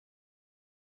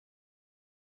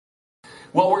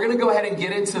Well, we're going to go ahead and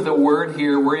get into the word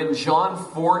here. We're in John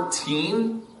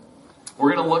 14.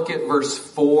 We're going to look at verse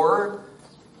 4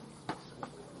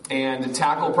 and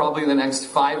tackle probably the next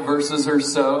 5 verses or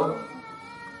so.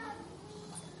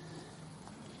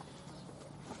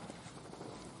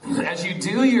 As you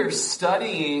do your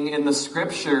studying in the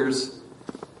scriptures,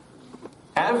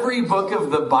 every book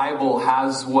of the Bible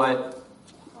has what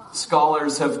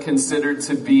scholars have considered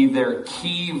to be their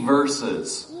key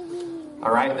verses.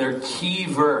 All right, their key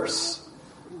verse.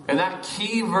 And that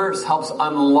key verse helps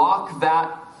unlock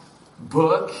that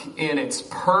book in its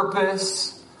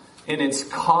purpose, in its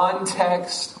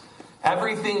context.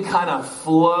 Everything kind of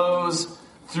flows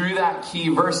through that key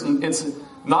verse. And it's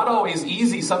not always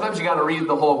easy. Sometimes you got to read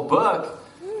the whole book,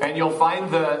 and you'll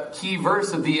find the key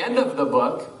verse at the end of the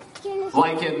book,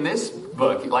 like in this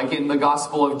book, like in the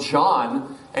Gospel of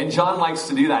John. And John likes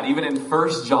to do that. Even in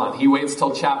 1 John, he waits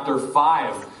till chapter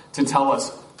 5 to tell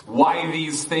us why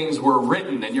these things were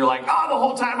written. And you're like, the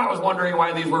whole time I was wondering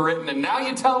why these were written, and now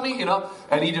you tell me,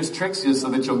 and he just tricks you so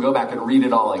that you'll go back and read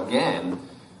it all again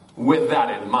with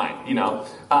that in mind,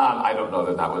 I don't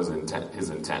know that was his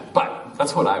intent, but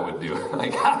that's what I would do.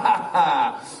 Like,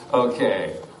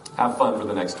 okay, have fun for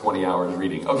the next 20 hours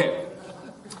reading. Okay,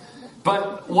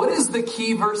 but what is the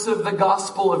key verse of the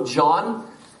Gospel of John?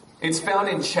 It's found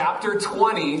in chapter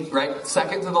 20, right?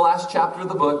 Second to the last chapter of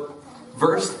the book.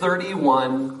 Verse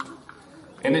 31,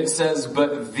 and it says,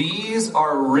 "But these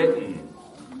are written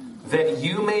that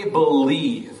you may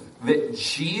believe that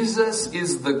Jesus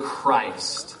is the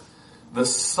Christ, the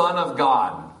Son of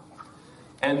God,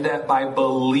 and that by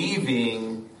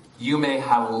believing you may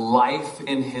have life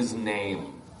in his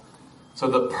name." So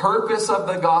the purpose of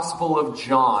the Gospel of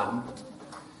John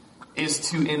is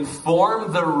to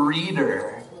inform the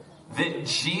reader that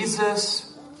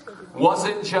Jesus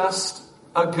wasn't just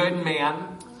a good man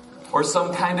or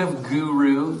some kind of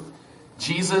guru.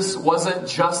 Jesus wasn't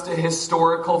just a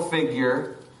historical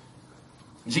figure.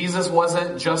 Jesus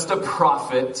wasn't just a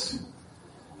prophet,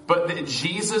 but that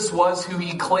Jesus was who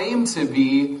he claimed to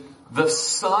be, the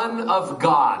Son of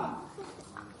God.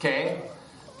 Okay?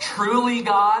 Truly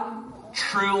God,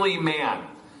 truly man.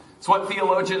 It's what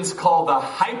theologians call the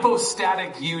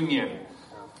hypostatic union.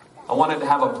 I wanted to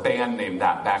have a band named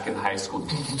that back in high school.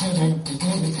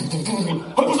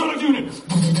 Hypostatic union.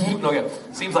 Okay,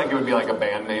 seems like it would be like a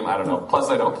band name. I don't know. Plus,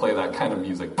 I don't play that kind of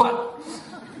music. But,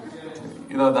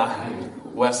 that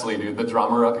Wesley, dude, the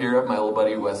drummer up here, my little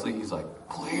buddy Wesley, he's like,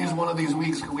 "Please, one of these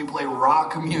weeks, can we play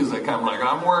rock music?" I'm like,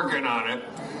 "I'm working on it."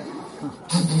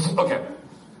 Okay.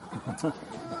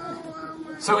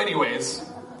 So anyways,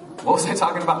 what was I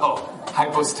talking about?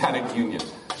 Hypostatic union.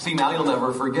 See, now you'll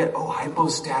never forget.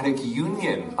 Hypostatic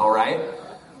union, all right?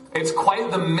 It's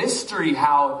quite the mystery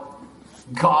how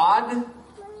God,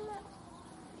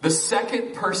 the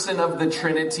second person of the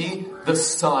Trinity, the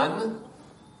Son,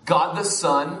 God the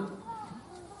Son,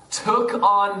 took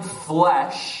on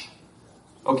flesh,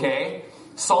 okay?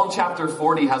 Psalm chapter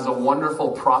 40 has a wonderful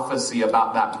prophecy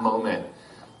about that moment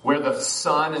where the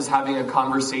Son is having a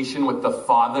conversation with the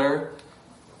Father,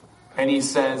 and he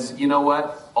says, "You know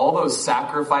what? All those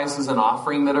sacrifices and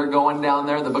offering that are going down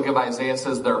there," the book of Isaiah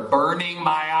says, "they're burning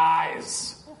my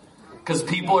eyes." Because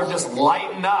people are just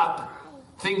lighting up,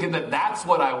 thinking that that's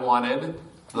what I wanted.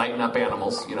 Lighting up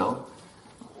animals,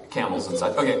 camels and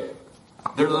such. Okay.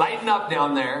 They're lighting up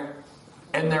down there,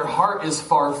 and their heart is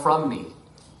far from me.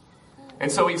 And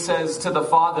so he says to the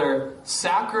Father,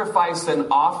 "Sacrifice and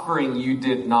offering you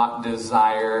did not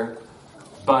desire,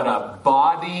 but a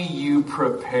body you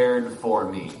prepared for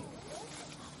me."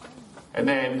 And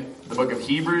then the book of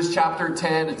Hebrews chapter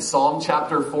 10 and Psalm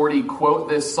chapter 40 quote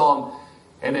this psalm,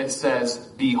 and it says,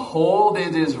 "Behold,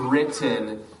 it is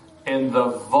written in the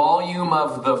volume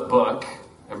of the book."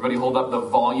 Everybody hold up the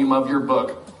volume of your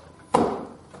book.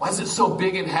 Why is it so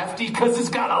big and hefty? Because it's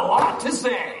got a lot to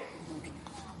say.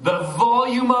 The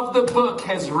volume of the book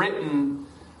has written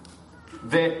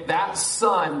that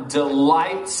Son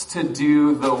delights to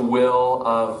do the will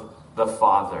of the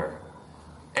Father,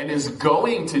 and is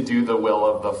going to do the will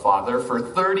of the Father. For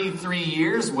 33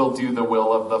 years will do the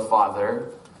will of the Father.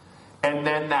 And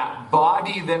then that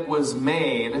body that was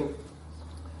made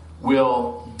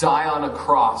will die on a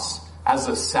cross as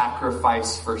a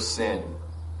sacrifice for sin.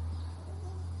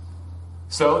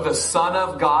 So the Son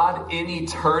of God in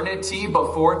eternity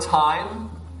before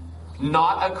time,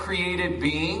 not a created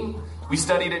being. We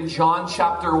studied in John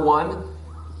chapter 1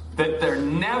 that there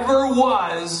never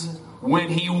was when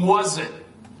he wasn't.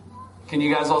 Can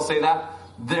you guys all say that?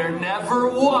 There never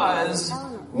was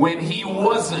when he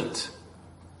wasn't.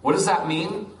 What does that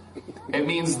mean? It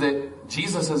means that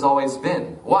Jesus has always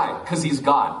been. Why? Because he's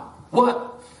God.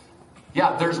 What?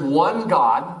 Yeah, there's one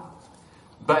God,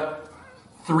 but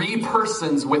three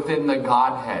persons within the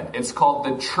Godhead. It's called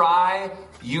the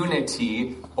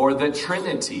triunity or the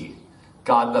Trinity.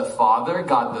 God the Father,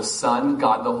 God the Son,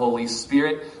 God the Holy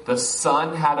Spirit. The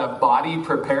Son had a body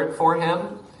prepared for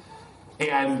him,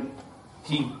 and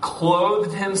he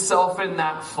clothed himself in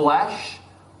that flesh,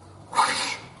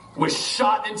 was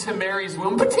shot into Mary's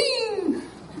womb. Pating!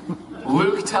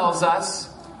 Luke tells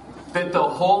us that the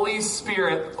Holy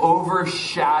Spirit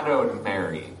overshadowed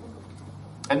Mary.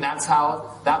 And that's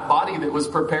how that body that was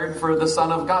prepared for the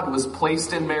Son of God was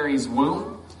placed in Mary's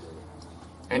womb.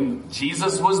 And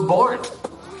Jesus was born.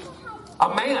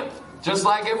 A man. Just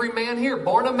like every man here.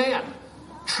 Born a man.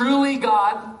 Truly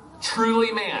God,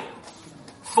 truly man.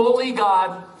 Fully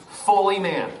God, fully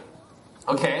man.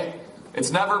 Okay?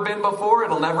 It's never been before.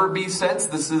 It'll never be since.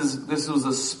 This was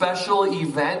a special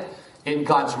event in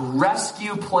God's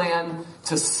rescue plan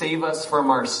to save us from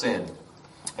our sin.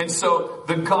 And so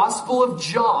the Gospel of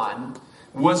John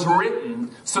was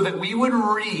written so that we would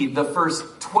read the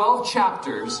first 12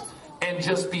 chapters and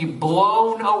just be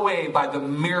blown away by the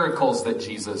miracles that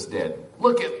Jesus did.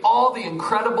 Look at all the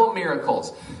incredible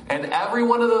miracles. And every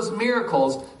one of those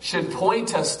miracles should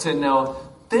point us to know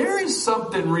there is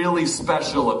something really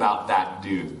special about that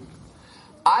dude.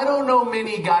 I don't know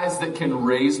many guys that can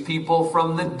raise people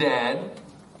from the dead.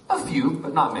 A few,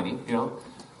 but not many,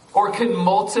 Or can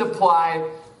multiply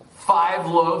 5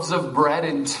 loaves of bread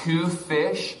and 2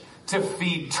 fish to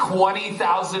feed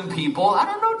 20,000 people. I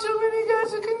don't know too many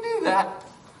guys that can do that.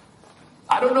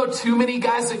 I don't know too many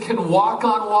guys that can walk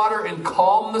on water and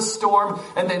calm the storm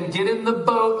and then get in the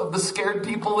boat of the scared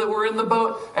people that were in the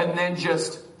boat and then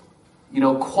just,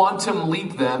 quantum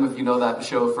leap them, if you know that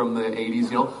show from the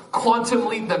 80s, quantum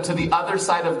leap them to the other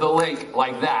side of the lake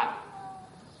like that.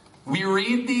 We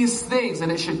read these things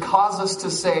and it should cause us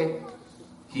to say,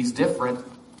 he's different.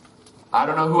 I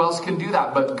don't know who else can do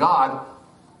that but God.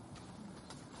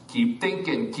 Keep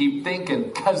thinking,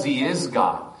 because he is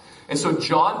God. And so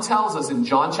John tells us in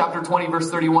John chapter 20,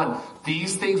 verse 31,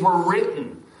 these things were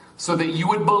written so that you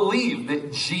would believe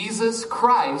that Jesus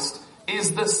Christ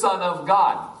is the Son of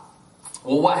God.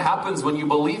 Well, what happens when you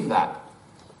believe that?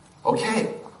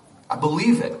 Okay, I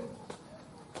believe it.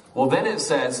 Well, then it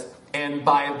says, and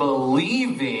by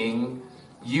believing,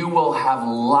 you will have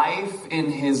life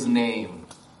in his name.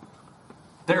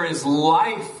 There is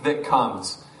life that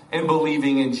comes in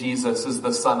believing in Jesus as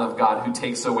the Son of God who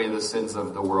takes away the sins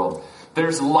of the world.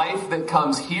 There's life that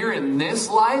comes here in this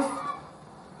life.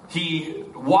 He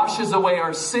washes away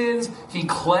our sins. He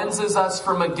cleanses us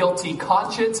from a guilty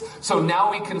conscience. So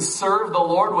now we can serve the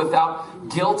Lord without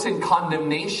guilt and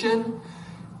condemnation.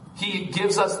 He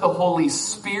gives us the Holy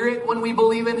Spirit when we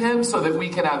believe in him so that we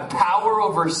can have power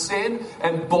over sin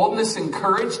and boldness and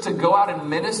courage to go out and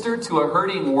minister to a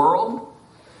hurting world.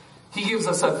 He gives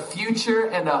us a future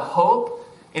and a hope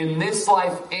in this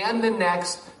life and the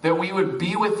next that we would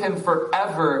be with him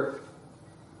forever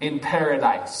in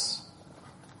paradise.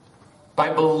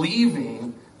 By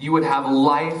believing, you would have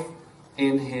life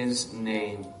in his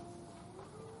name.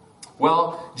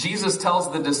 Well, Jesus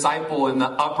tells the disciple in the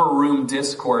upper room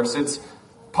discourse, it's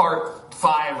part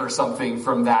 5 or something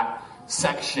from that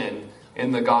section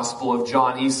in the Gospel of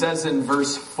John. He says in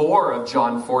verse 4 of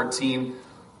John 14,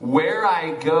 where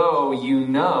I go, you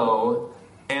know,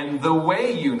 and the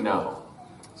way you know.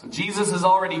 So Jesus has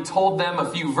already told them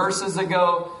a few verses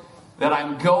ago that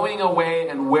I'm going away,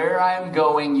 and where I'm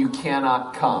going, you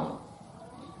cannot come.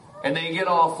 And they get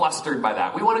all flustered by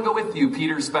that. We want to go with you,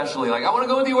 Peter especially. Like, I want to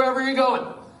go with you wherever you're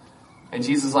going. And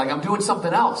Jesus is like, I'm doing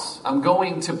something else. I'm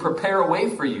going to prepare a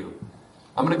way for you.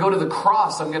 I'm going to go to the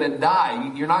cross. I'm going to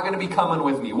die. You're not going to be coming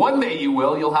with me. One day you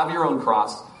will. You'll have your own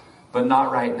cross, but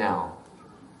not right now.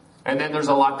 And then there's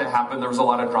a lot that happened. There was a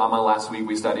lot of drama last week.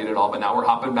 We studied it all, but now we're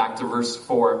hopping back to verse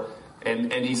 4.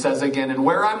 And he says again, and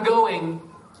where I'm going,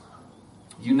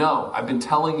 you know. I've been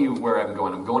telling you where I'm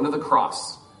going. I'm going to the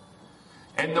cross.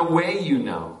 And the way you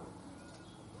know.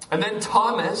 And then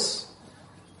Thomas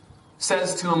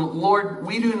says to him, Lord,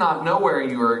 we do not know where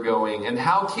you are going, and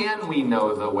how can we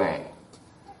know the way?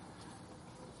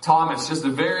 Thomas, just a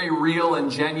very real and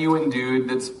genuine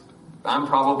dude I'm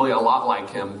probably a lot like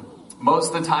him.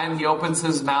 Most of the time he opens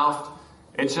his mouth,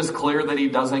 it's just clear that he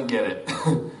doesn't get it.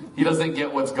 He doesn't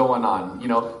get what's going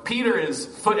on. Peter is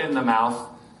foot in the mouth,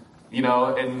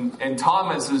 and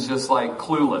Thomas is just like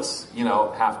clueless,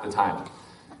 half the time.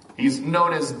 He's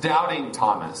known as Doubting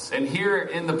Thomas. And here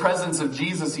in the presence of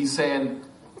Jesus, he's saying,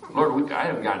 Lord, I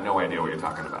have got no idea what you're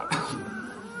talking about.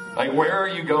 Like, where are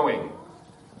you going?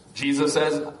 Jesus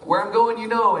says, where I'm going you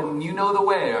know, and you know the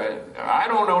way. I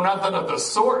don't know nothing of the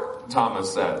sort,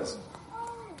 Thomas says.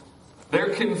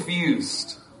 They're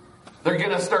confused. They're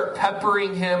going to start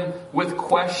peppering him with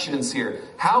questions here.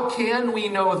 How can we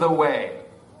know the way?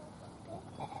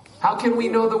 How can we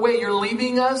know the way? You're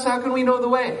leaving us? How can we know the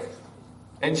way?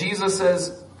 And Jesus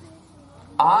says,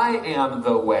 I am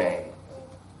the way,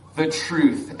 the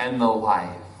truth, and the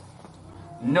life.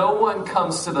 No one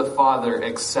comes to the Father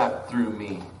except through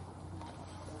me.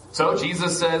 So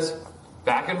Jesus says,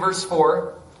 back in verse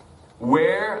 4,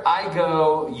 where I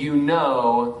go, you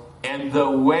know, and the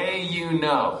way you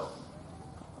know.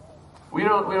 We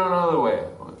don't know the way.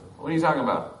 What are you talking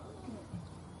about?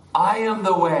 I am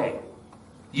the way.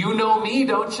 You know me,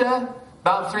 don't you?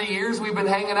 About 3 years we've been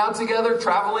hanging out together,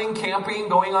 traveling, camping,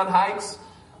 going on hikes,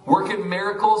 working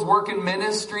miracles, working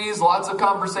ministries, lots of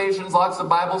conversations, lots of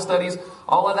Bible studies,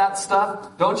 all of that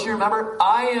stuff. Don't you remember?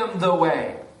 I am the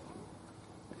way.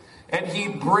 And he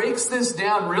breaks this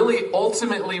down. Really,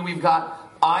 ultimately, we've got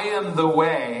I am the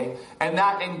way, and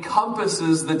that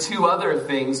encompasses the two other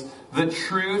things, the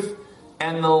truth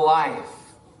and the life.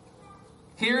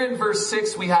 Here in verse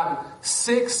 6, we have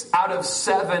 6 out of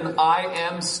 7 I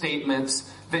am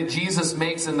statements that Jesus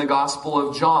makes in the Gospel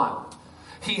of John.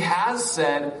 He has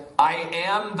said, I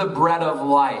am the bread of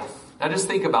life. Now just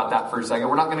think about that for a second.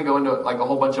 We're not going to go into like a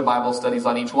whole bunch of Bible studies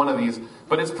on each one of these,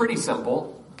 but it's pretty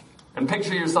simple. And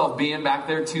picture yourself being back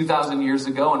there 2,000 years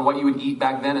ago and what you would eat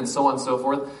back then and so on and so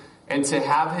forth. And to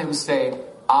have him say,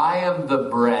 I am the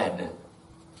bread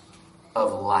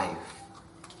of life.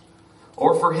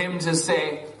 Or for him to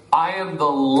say, I am the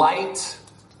light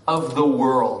of the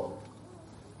world.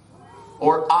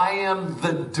 Or I am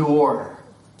the door.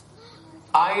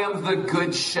 I am the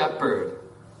good shepherd.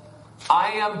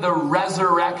 I am the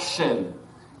resurrection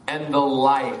and the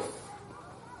life.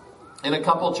 In a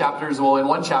couple chapters, well, in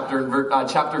one chapter, in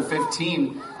chapter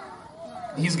 15,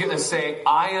 he's going to say,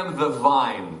 I am the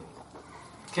vine.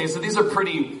 Okay, so these are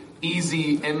pretty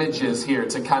easy images here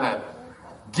to kind of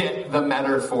get the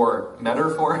metaphor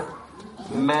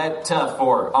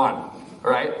on,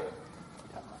 right?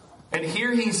 And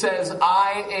here he says,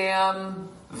 I am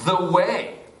the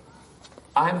way.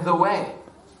 I'm the way.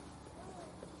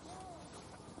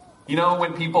 You know,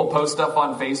 when people post stuff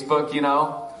on Facebook, you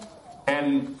know,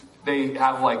 and they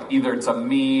have like, either it's a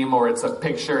meme or it's a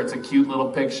picture, it's a cute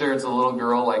little picture, it's a little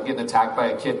girl like getting attacked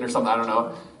by a kitten or something, I don't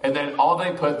know. And then all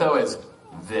they put though is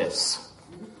this.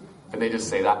 And they just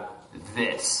say that,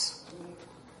 this.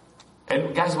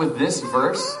 And guys, with this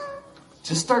verse,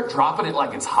 just start dropping it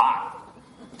like it's hot.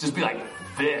 Just be like,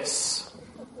 this.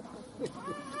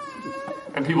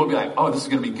 And people will be like, oh, this is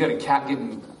going to be good. A cat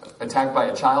getting attacked by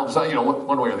a child. So, you know,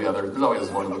 one way or the other. There's always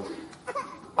one.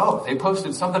 Oh, they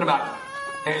posted something about,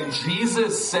 and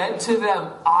Jesus said to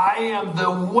them, I am the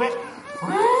way.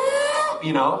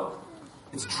 You know,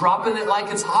 it's dropping it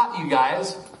like it's hot, you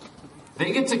guys.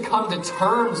 They get to come to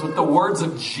terms with the words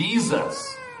of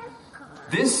Jesus.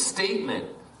 This statement,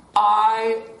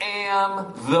 I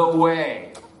am the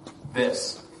way.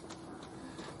 This.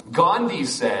 Gandhi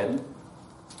said,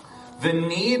 the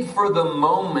need for the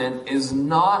moment is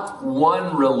not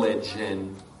one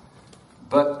religion,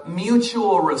 but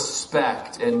mutual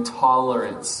respect and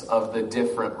tolerance of the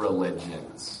different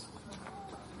religions.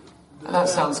 Now, that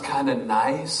sounds kind of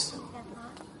nice,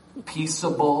 and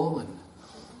peaceable, and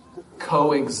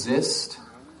coexist.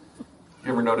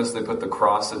 You ever notice they put the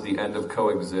cross at the end of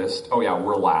coexist? Oh yeah,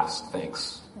 we're last,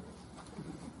 thanks.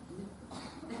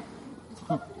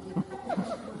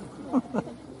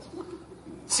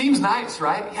 Seems nice,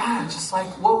 right? Yeah, just like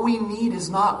what we need is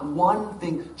not one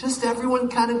thing. Just everyone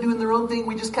kind of doing their own thing.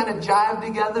 We just kind of jive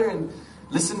together and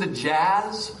listen to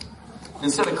jazz.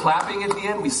 Instead of clapping at the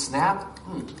end, we snap.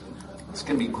 It's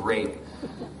going to be great.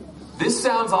 This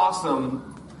sounds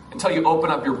awesome until you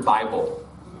open up your Bible.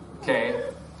 Okay?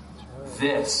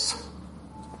 This.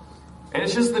 And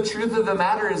it's just the truth of the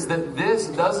matter is that this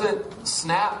doesn't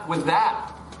snap with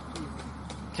that.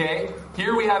 Okay?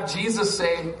 Here we have Jesus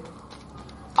saying,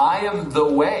 I am the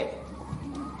way.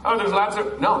 Oh, there's lots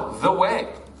of, no, the way.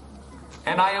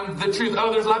 And I am the truth. Oh,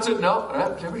 there's lots of, no.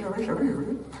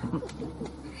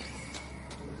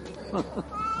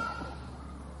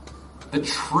 The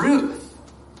truth.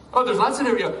 Oh, there's lots of,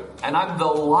 and I'm the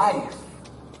life.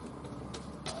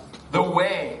 The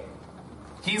way.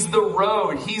 He's the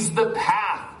road. He's the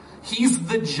path. He's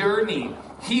the journey.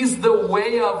 He's the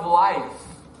way of life.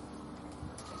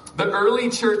 The early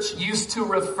church used to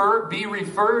be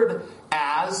referred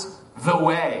as the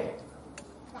way.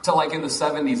 Till like in the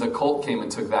 70s, a cult came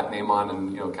and took that name on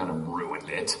and, kind of ruined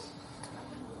it.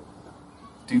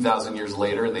 2,000 years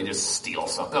later and they just steal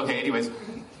something. Okay, anyways.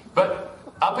 But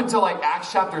up until like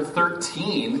Acts chapter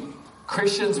 13,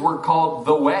 Christians were called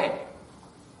the way.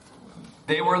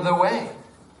 They were the way.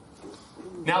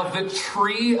 Now the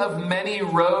tree of many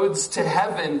roads to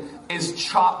heaven is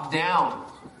chopped down.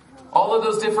 All of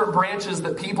those different branches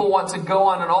that people want to go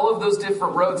on and all of those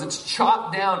different roads, it's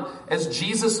chopped down as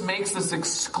Jesus makes this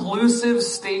exclusive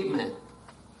statement.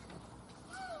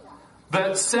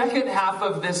 The second half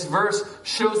of this verse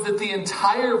shows that the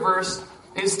entire verse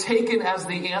is taken as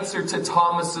the answer to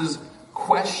Thomas's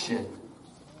question.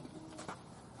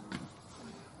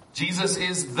 Jesus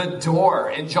is the door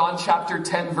in John chapter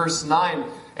 10 verse 9.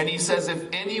 And he says, if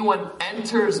anyone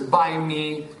enters by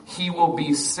me, he will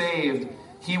be saved.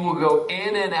 He will go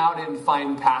in and out and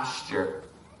find pasture.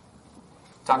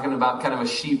 Talking about kind of a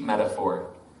sheep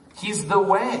metaphor. He's the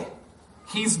way.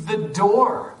 He's the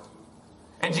door.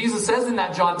 And Jesus says in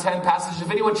that John 10 passage,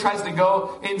 if anyone tries to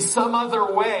go in some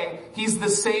other way, he's the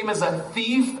same as a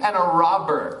thief and a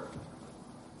robber.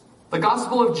 The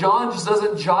Gospel of John just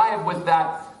doesn't jive with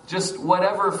that, just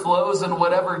whatever flows and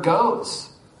whatever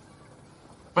goes.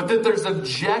 But that there's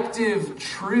objective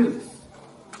truth.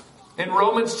 In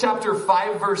Romans chapter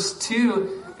 5 verse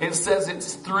 2, it says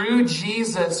it's through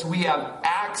Jesus we have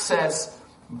access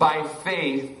by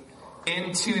faith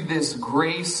into this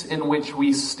grace in which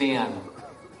we stand.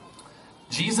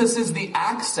 Jesus is the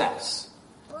access.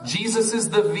 Jesus is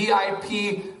the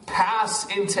VIP pass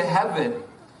into heaven.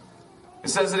 It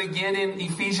says it again in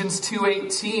Ephesians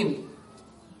 2:18.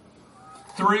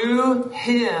 Through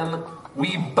him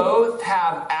we both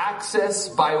have access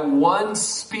by one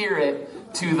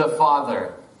Spirit to the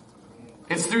Father.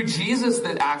 It's through Jesus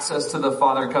that access to the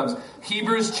Father comes.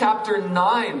 Hebrews chapter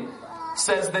 9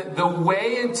 says that the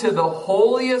way into the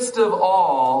holiest of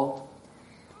all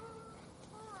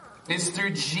is through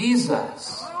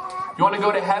Jesus. You want to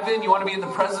go to heaven? You want to be in the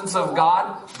presence of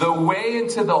God? The way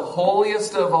into the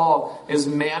holiest of all is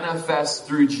manifest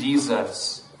through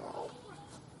Jesus.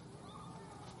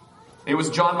 It was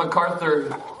John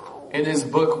MacArthur in his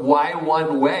book, Why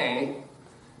One Way,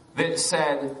 that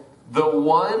said, the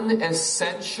one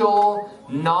essential,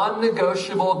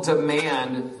 non-negotiable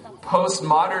demand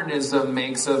postmodernism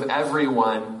makes of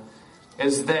everyone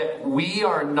is that we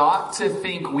are not to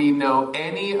think we know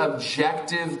any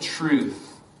objective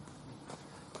truth.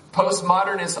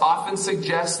 Postmodernists often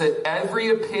suggest that every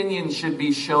opinion should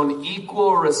be shown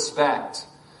equal respect.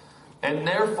 And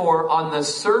therefore, on the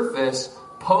surface,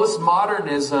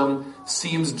 postmodernism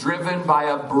seems driven by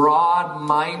a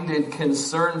broad-minded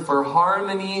concern for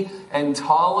harmony and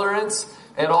tolerance.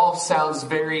 It all sounds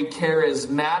very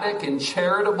charismatic and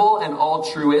charitable and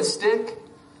altruistic.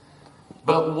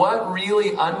 But what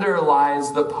really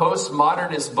underlies the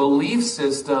postmodernist belief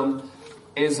system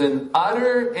is an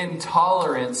utter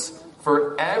intolerance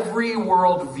for every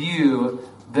worldview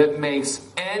that makes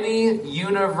any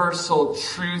universal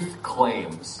truth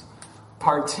claims,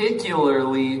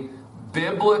 particularly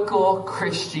biblical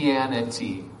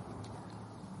Christianity.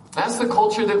 That's the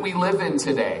culture that we live in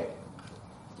today.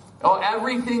 Oh,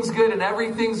 everything's good and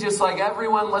everything's just like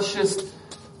everyone, let's just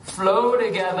flow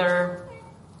together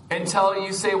until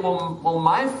you say, well,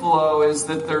 my flow is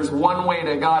that there's one way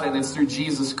to God and it's through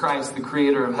Jesus Christ, the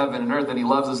creator of heaven and earth, and he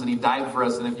loves us and he died for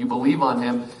us, and if you believe on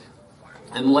him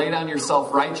and lay down your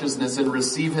self-righteousness and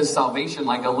receive his salvation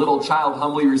like a little child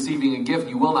humbly receiving a gift,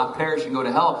 you will not perish and go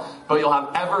to hell, but you'll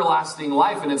have everlasting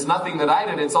life. And it's nothing that I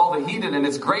did, it's all that he did, and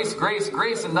it's grace, grace,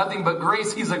 grace, and nothing but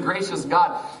grace. He's a gracious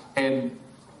God. And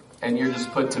you're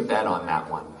just put to bed on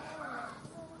that one.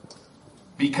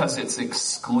 Because it's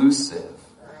exclusive.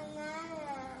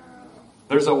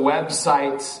 There's a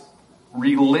website,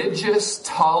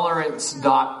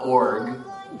 religionstolerance.org,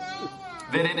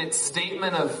 that in its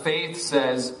statement of faith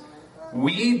says,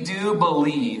 we do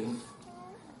believe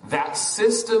that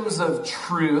systems of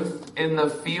truth in the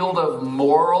field of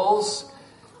morals,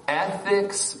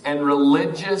 ethics, and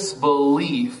religious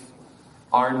belief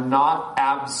are not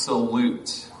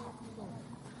absolute.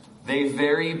 They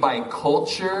vary by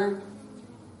culture,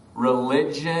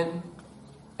 religion,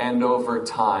 and over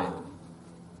time.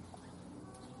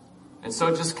 And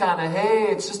so just kind of, hey,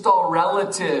 it's just all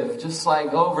relative. Just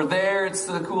like over there, it's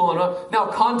the cool. Now,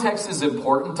 context is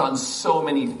important on so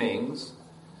many things.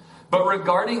 But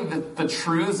regarding the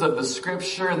truths of the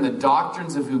scripture and the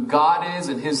doctrines of who God is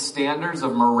and his standards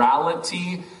of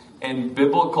morality and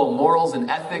biblical morals and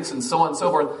ethics and so on and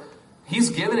so forth, he's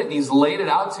given it and he's laid it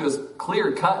out to us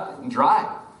clear cut and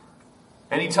dry.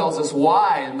 And he tells us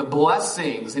why and the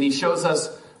blessings. And he shows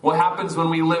us what happens when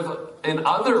we live in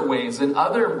other ways, in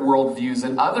other worldviews,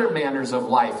 in other manners of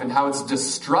life, and how it's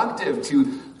destructive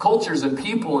to cultures and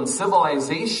people and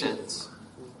civilizations.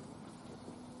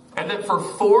 And that for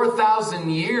 4,000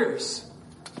 years,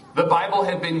 the Bible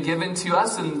had been given to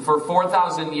us, and for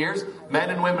 4,000 years, men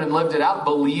and women lived it out,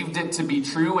 believed it to be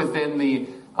true within the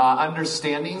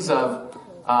understandings of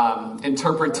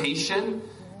interpretation.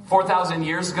 4,000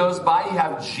 years goes by, you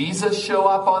have Jesus show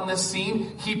up on the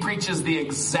scene. He preaches the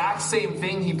exact same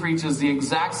thing. He preaches the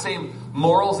exact same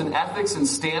morals and ethics and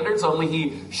standards, only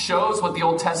he shows what the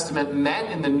Old Testament meant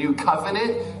in the New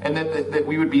Covenant, and that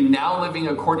we would be now living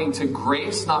according to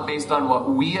grace, not based on what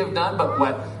we have done, but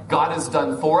what God has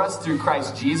done for us through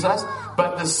Christ Jesus.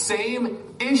 But the same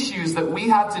issues that we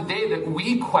have today that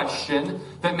we question,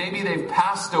 that maybe they've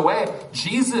passed away,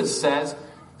 Jesus says,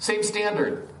 same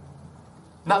standard.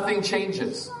 Nothing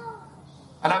changes.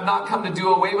 And I've not come to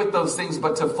do away with those things,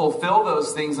 but to fulfill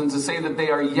those things and to say that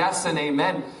they are yes and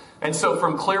amen. And so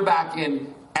from clear back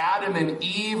in Adam and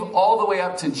Eve all the way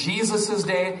up to Jesus'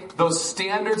 day, those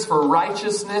standards for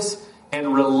righteousness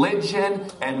and religion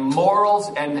and morals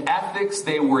and ethics,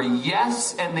 they were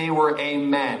yes and they were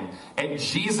amen. And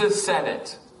Jesus said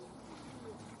it.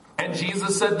 And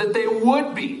Jesus said that they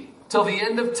would be. Till the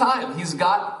end of time. He's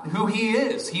got who he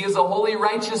is. He is a holy,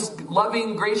 righteous,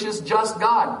 loving, gracious, just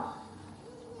God.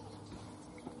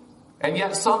 And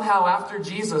yet somehow after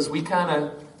Jesus, we kind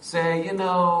of say,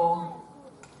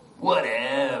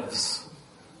 whatevs.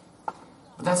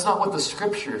 But that's not what the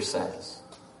scripture says.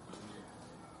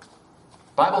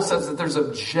 The Bible says that there's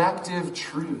objective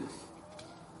truth.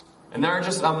 And there are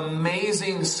just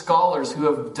amazing scholars who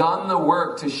have done the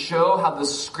work to show how the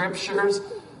scriptures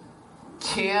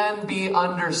can be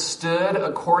understood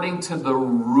according to the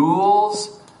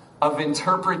rules of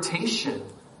interpretation.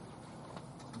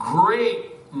 Great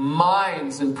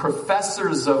minds and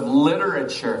professors of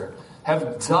literature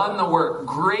have done the work.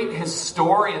 Great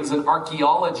historians and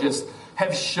archaeologists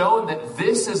have shown that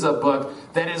this is a book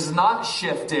that is not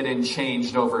shifted and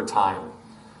changed over time.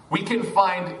 We can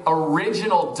find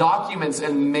original documents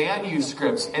and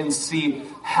manuscripts and see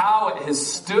how it has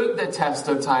stood the test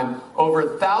of time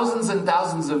over thousands and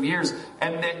thousands of years,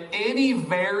 and that any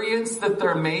variance that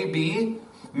there may be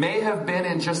may have been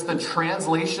in just the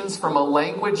translations from a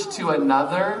language to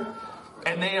another,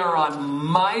 and they are on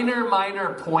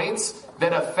minor points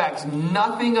that affect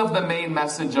nothing of the main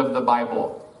message of the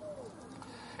Bible.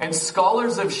 And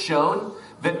scholars have shown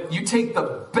that you take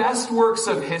the best works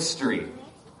of history,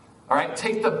 all right,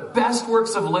 take the best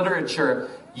works of literature.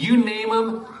 You name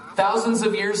them thousands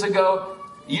of years ago.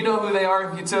 You know who they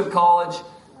are if you took college,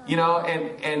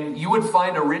 and you would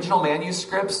find original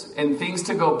manuscripts and things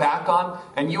to go back on.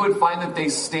 And you would find that they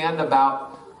stand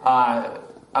about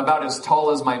as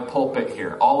tall as my pulpit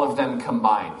here. All of them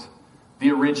combined.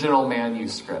 The original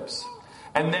manuscripts.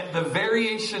 And that the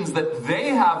variations that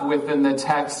they have within the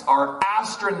text are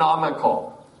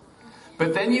astronomical.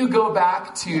 But then you go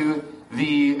back to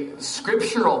the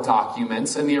scriptural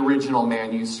documents and the original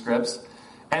manuscripts,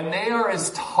 and they are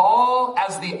as tall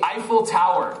as the Eiffel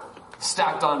Tower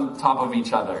stacked on top of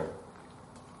each other.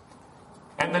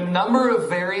 And the number of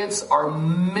variants are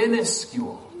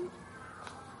minuscule.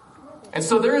 And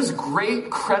so there is great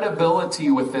credibility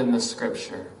within the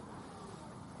scripture.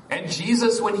 And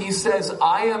Jesus, when he says,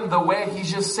 I am the way,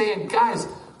 he's just saying, guys,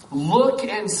 look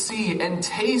and see and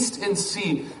taste and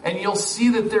see, and you'll see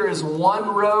that there is one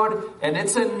road, and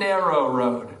it's a narrow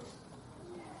road.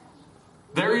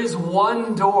 There is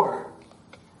one door.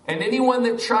 And anyone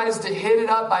that tries to hit it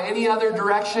up by any other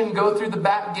direction, go through the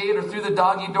back gate or through the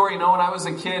doggy door. When I was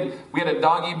a kid, we had a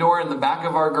doggy door in the back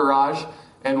of our garage,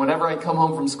 and whenever I'd come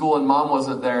home from school and mom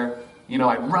wasn't there,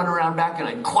 I'd run around back and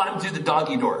I'd climb through the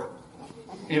doggy door.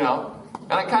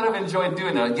 And I kind of enjoyed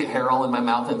doing it. I'd get hair all in my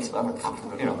mouth and stuff,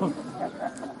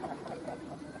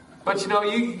 But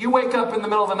you wake up in the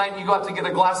middle of the night and you go out to get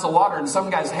a glass of water and some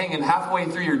guy's hanging halfway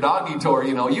through your doggy door,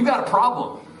 you got a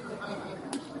problem.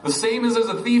 The same as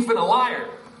a thief and a liar.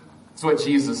 That's what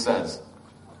Jesus says.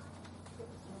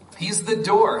 He's the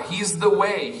door. He's the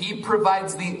way. He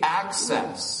provides the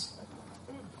access.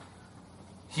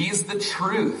 He's the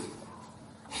truth.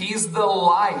 He's the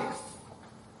life.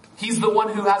 He's the one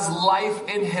who has life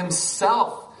in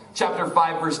himself. Chapter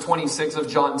 5, verse 26 of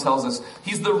John tells us.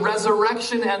 He's the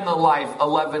resurrection and the life,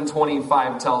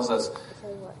 11:25 tells us.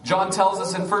 John tells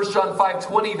us in 1 John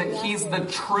 5:20 that he's the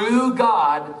true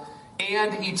God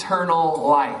and eternal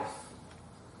life.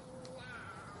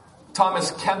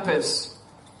 Thomas Kempis,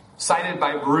 cited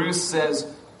by Bruce, says,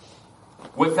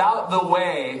 without the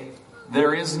way,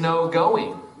 there is no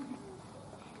going.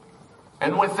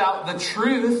 And without the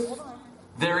truth,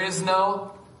 there is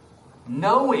no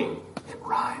knowing. It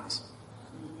rhymes.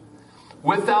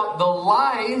 Without the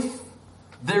life,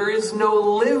 there is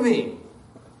no living.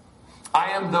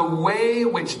 I am the way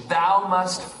which thou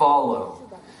must follow,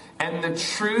 and the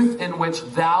truth in which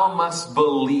thou must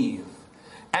believe,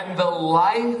 and the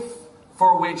life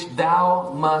for which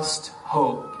thou must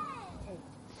hope.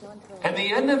 At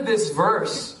the end of this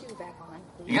verse,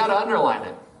 you got to underline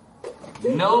it.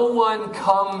 No one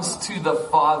comes to the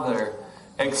Father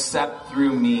except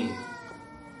through me.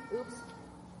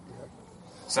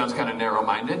 Sounds kind of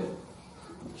narrow-minded.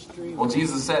 Well,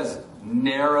 Jesus says,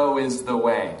 narrow is the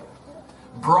way.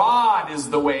 Broad is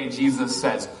the way, Jesus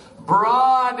says.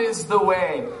 Broad is the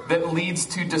way that leads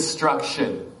to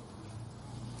destruction.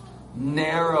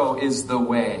 Narrow is the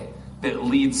way that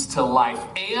leads to life.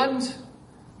 And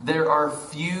there are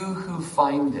few who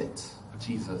find it,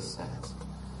 Jesus says.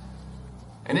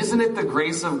 And isn't it the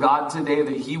grace of God today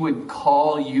that he would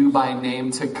call you by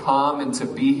name to come and to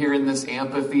be here in this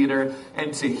amphitheater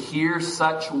and to hear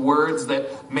such words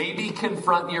that maybe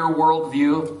confront your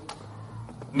worldview,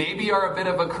 maybe are a bit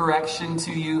of a correction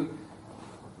to you?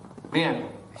 Man,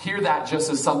 hear that just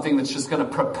as something that's just going to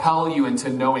propel you into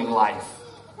knowing life.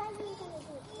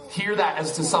 Hear that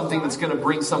as to something that's going to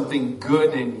bring something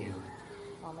good in you.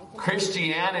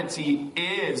 Christianity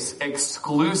is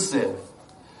exclusive.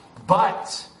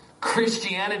 But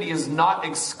Christianity is not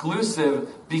exclusive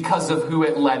because of who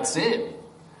it lets in.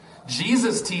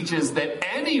 Jesus teaches that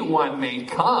anyone may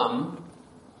come.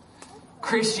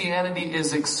 Christianity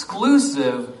is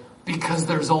exclusive because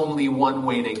there's only one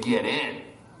way to get in.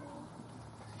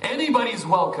 Anybody's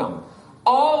welcome.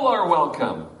 All are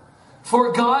welcome.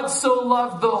 For God so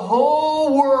loved the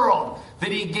whole world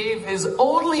that he gave his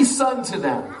only Son to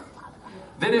them,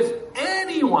 that if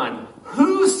anyone,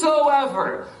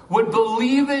 whosoever, would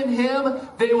believe in him,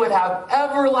 they would have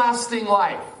everlasting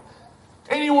life.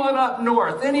 Anyone up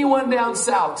north, anyone down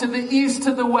south, to the east,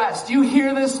 to the west, you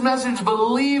hear this message,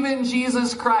 believe in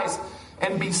Jesus Christ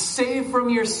and be saved from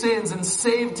your sins and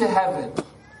saved to heaven.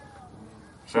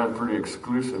 Sounds pretty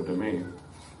exclusive to me.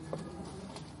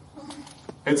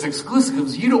 It's exclusive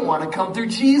because you don't want to come through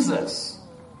Jesus.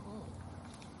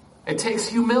 It takes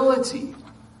humility.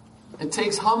 It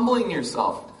takes humbling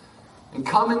yourself and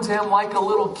coming to him like a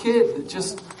little kid that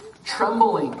just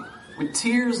trembling with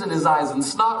tears in his eyes and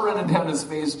snot running down his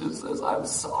face just says, I'm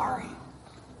sorry.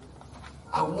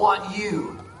 I want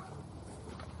you.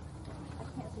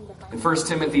 In 1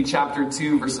 Timothy chapter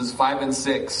 2, verses 5 and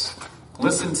 6,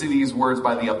 listen to these words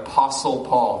by the Apostle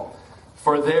Paul.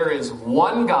 For there is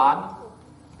one God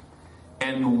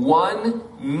and one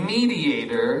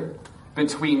mediator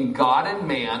between God and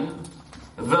man,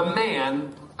 the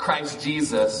man, Christ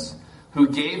Jesus, who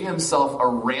gave himself a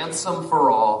ransom for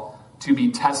all to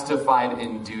be testified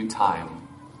in due time.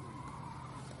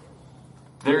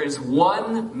 There is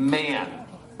one man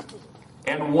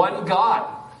and one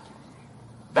God.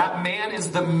 That man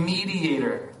is the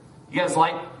mediator. You guys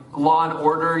like Law and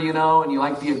Order, and you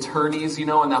like the attorneys,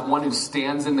 and that one who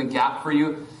stands in the gap for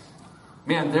you.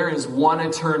 Man, there is one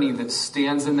attorney that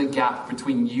stands in the gap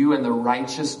between you and the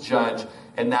righteous judge,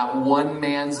 and that one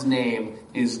man's name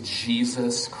is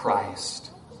Jesus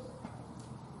Christ.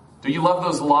 Do you love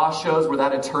those law shows where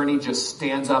that attorney just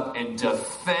stands up and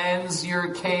defends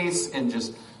your case and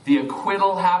just the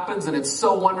acquittal happens and it's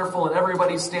so wonderful and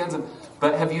everybody stands up?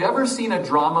 But have you ever seen a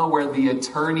drama where the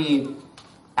attorney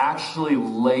actually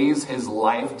lays his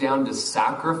life down to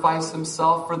sacrifice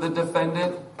himself for the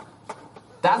defendant?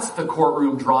 That's the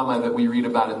courtroom drama that we read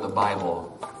about in the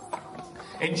Bible.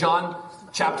 In John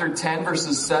chapter 10,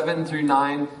 verses 7 through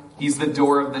 9, he's the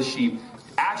door of the sheep.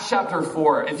 Acts chapter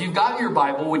 4, if you've got your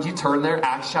Bible, would you turn there?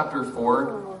 Acts chapter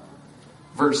 4,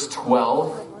 verse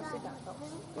 12.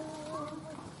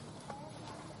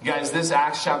 Guys, this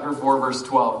Acts chapter 4, verse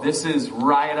 12, this is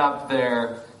right up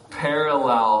there,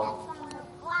 parallel.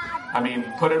 I mean,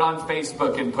 put it on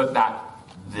Facebook and put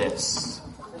this.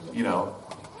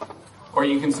 Or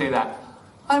you can say that,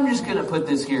 I'm just going to put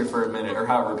this here for a minute, or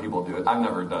however people do it. I've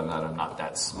never done that. I'm not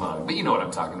that smug. But you know what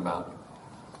I'm talking about.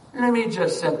 Let me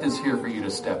just set this here for you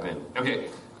to step in. Okay.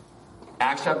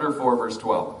 Acts chapter 4, verse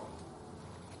 12.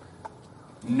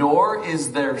 Nor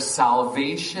is there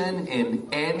salvation in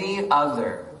any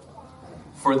other,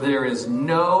 for there is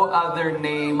no other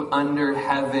name under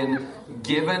heaven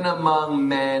given among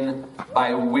men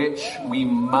by which we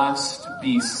must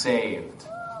be saved.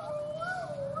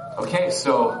 Okay,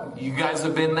 so you guys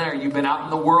have been there. You've been out in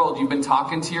the world. You've been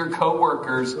talking to your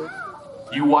coworkers.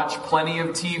 You watch plenty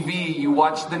of TV. You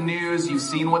watch the news. You've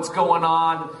seen what's going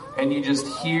on. And you just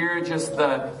hear just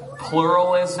the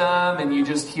pluralism, and you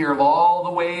just hear of all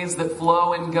the ways that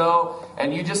flow and go,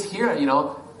 and you just hear,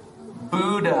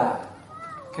 Buddha,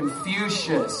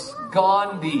 Confucius,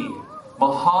 Gandhi,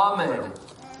 Muhammad,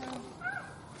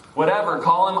 whatever,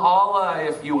 call him Allah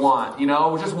if you want,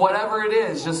 just whatever it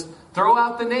is, just throw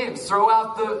out the names, throw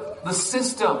out the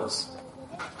systems.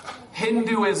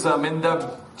 Hinduism and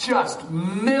the just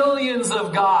millions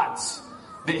of gods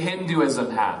that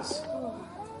Hinduism has.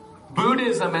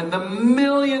 Buddhism and the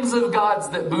millions of gods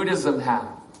that Buddhism has.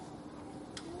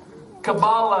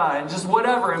 Kabbalah and just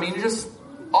whatever. Just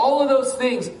all of those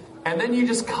things. And then you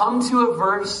just come to a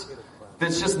verse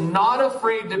that's just not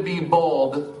afraid to be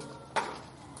bold,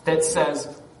 that says,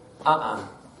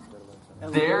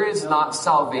 there is not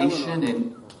salvation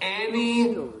in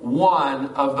any one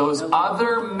of those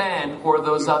other men or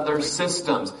those other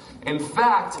systems. In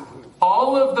fact,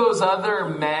 all of those other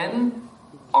men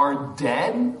are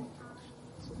dead,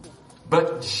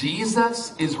 but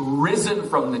Jesus is risen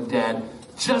from the dead,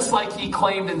 just like he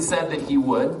claimed and said that he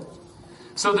would.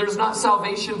 So there's not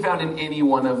salvation found in any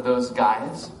one of those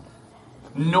guys,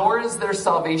 nor is there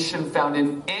salvation found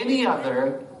in any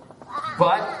other,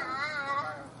 but,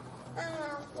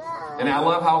 and I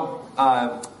love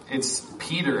how it's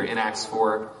Peter in Acts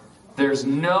 4, there's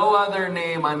no other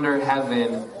name under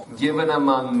heaven given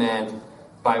among men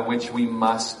by which we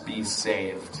must be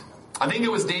saved. I think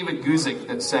it was David Guzik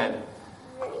that said,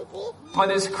 but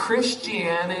is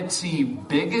Christianity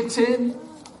bigoted?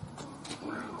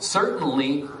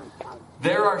 Certainly,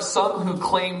 there are some who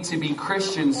claim to be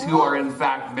Christians who are in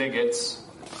fact bigots.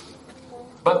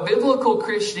 But biblical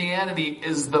Christianity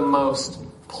is the most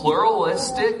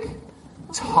pluralistic,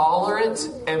 tolerant,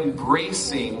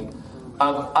 embracing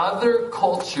of other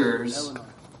cultures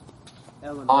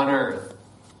on earth.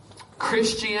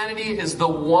 Christianity is the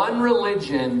one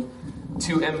religion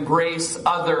to embrace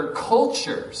other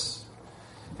cultures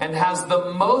and has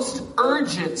the most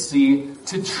urgency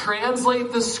to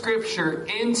translate the scripture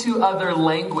into other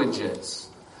languages.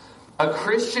 A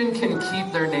Christian can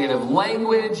keep their native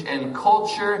language and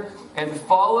culture and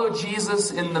follow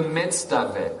Jesus in the midst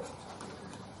of it.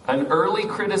 An early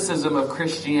criticism of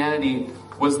Christianity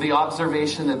was the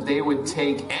observation that they would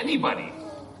take anybody,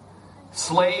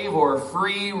 slave or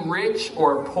free, rich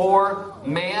or poor,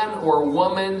 man or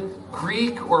woman,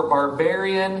 Greek or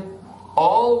barbarian,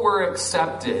 all were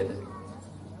accepted,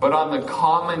 but on the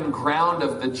common ground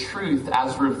of the truth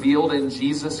as revealed in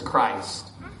Jesus Christ.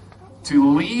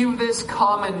 To leave this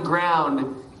common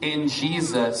ground in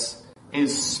Jesus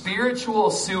is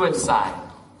spiritual suicide,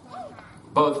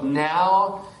 both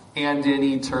now and in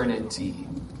eternity.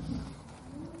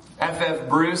 F.F.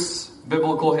 Bruce,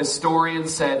 biblical historian,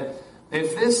 said,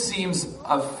 if this seems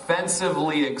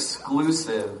offensively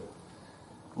exclusive,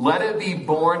 let it be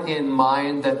borne in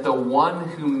mind that the one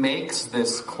who makes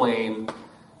this claim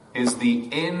is the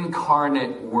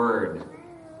incarnate Word,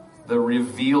 the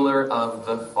revealer of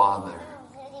the Father.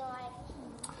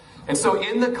 And so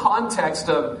in the context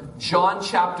of John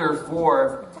chapter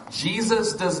 4,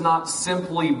 Jesus does not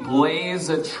simply blaze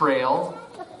a trail,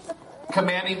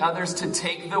 commanding others to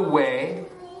take the way.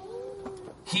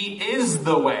 He is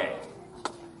the way.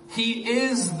 He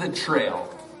is the trail.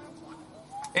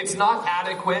 It's not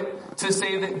adequate to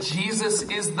say that Jesus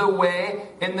is the way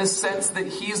in the sense that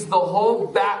he's the whole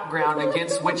background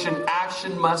against which an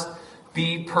action must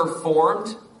be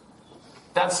performed.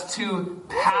 That's too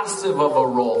passive of a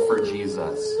role for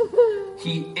Jesus.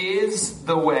 He is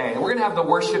the way. We're going to have the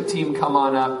worship team come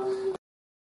on up.